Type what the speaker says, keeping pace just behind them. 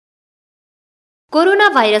Corona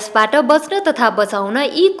भाइरसबाट बच्न तथा बचाउन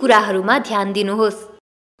यी कुराहरूमा ध्यान दिनुहोस्।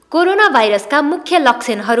 कोरोना भाइरसका मुख्य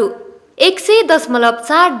लक्षणहरू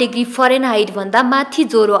 100.4 डिग्री फरेनहाइट भन्दा माथि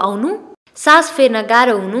ज्वरो आउनु, सास फेर्न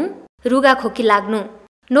गाह्रो हुनु, रुगाखोकी लाग्नु।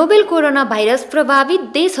 नोभेल कोरोना भाइरस प्रभावित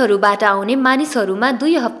देशहरूबाट आउने मानिसहरूमा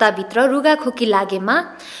 2 हप्ताभित्र रुगाखोकी लागेमा,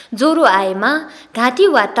 ज्वरो आएमा, घाँटी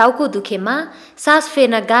वा टाउको दुखेमा, सास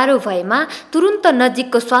फेर्न गाह्रो भएमा तुरुन्त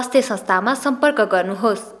नजिकको स्वास्थ्य संस्थामा सम्पर्क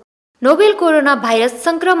गर्नुहोस्। नोभेल कोरोना भाइरस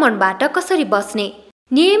संक्रमणबाट कसरी बच्ने?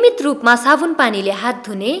 नियमित रूपमा साबुन पानीले हात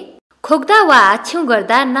धुने, खोक्दा वा आछ्यौँ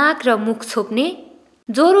गर्दा नाक र मुख छोप्ने,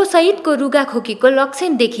 ज्वरो सहितको रुगाखोकीको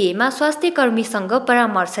लक्षण देखिएमा स्वास्थ्यकर्मीसँग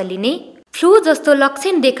परामर्श लिने, फ्लू जस्तो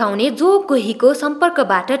लक्षण देखाउने जो कोहीको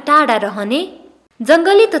सम्पर्कबाट टाढा रहने,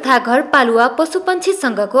 जङ्गली तथा घरपालुवा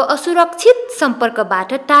पशुपन्छीसँगको असुरक्षित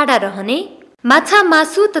सम्पर्कबाट टाढा रहने, माछा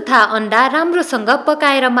मासु तथा अन्डा राम्रोसँग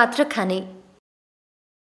पकाएर मात्र खाने।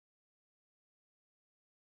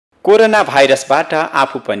 कोरोना भाइरसबाट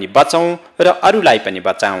आफू पनि बचौं र अरूलाई पनि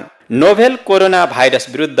बचाऊं। नोभेल कोरोना भाइरस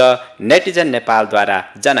विरुद्ध नेटिजन नेपालद्वारा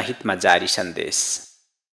जनहितमा जारी सन्देश।